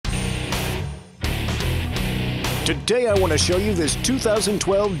Today I want to show you this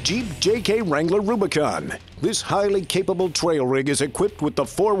 2012 Jeep JK Wrangler Rubicon. This highly capable trail rig is equipped with the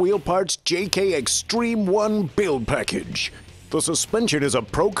 4-wheel parts JK Extreme 1 build package. The suspension is a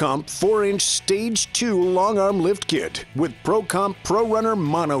ProComp 4-inch Stage 2 long arm lift kit with ProComp ProRunner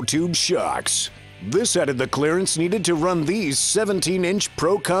monotube shocks. This added the clearance needed to run these 17-inch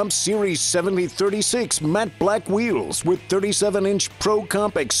ProComp Series 7036 matte black wheels with 37-inch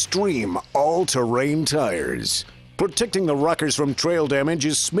ProComp Extreme all-terrain tires. Protecting the rockers from trail damage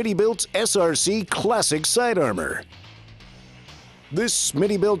is Smittybilt's SRC Classic Side Armor. This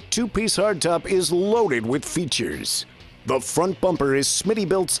Smittybilt 2-piece hardtop is loaded with features. The front bumper is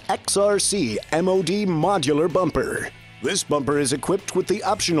Smittybilt's XRC MOD modular bumper. This bumper is equipped with the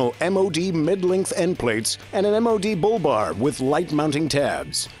optional MOD mid-length end plates and an MOD bull bar with light mounting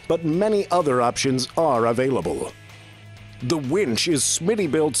tabs, but many other options are available. The winch is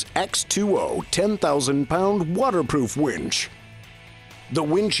Smittybilt's X2O 10,000-pound waterproof winch. The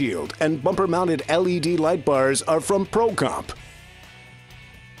windshield and bumper-mounted LED light bars are from ProComp.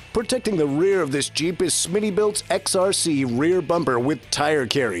 Protecting the rear of this Jeep is Smittybilt's XRC rear bumper with tire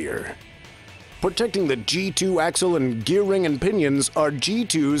carrier. Protecting the G2 axle and gear ring and pinions are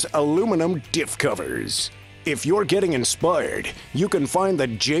G2's aluminum diff covers. If you're getting inspired, you can find the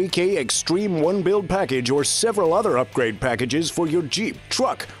JK Extreme 1 build package or several other upgrade packages for your Jeep,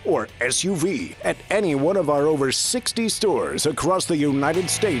 truck, or SUV at any one of our over 60 stores across the United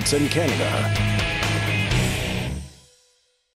States and Canada.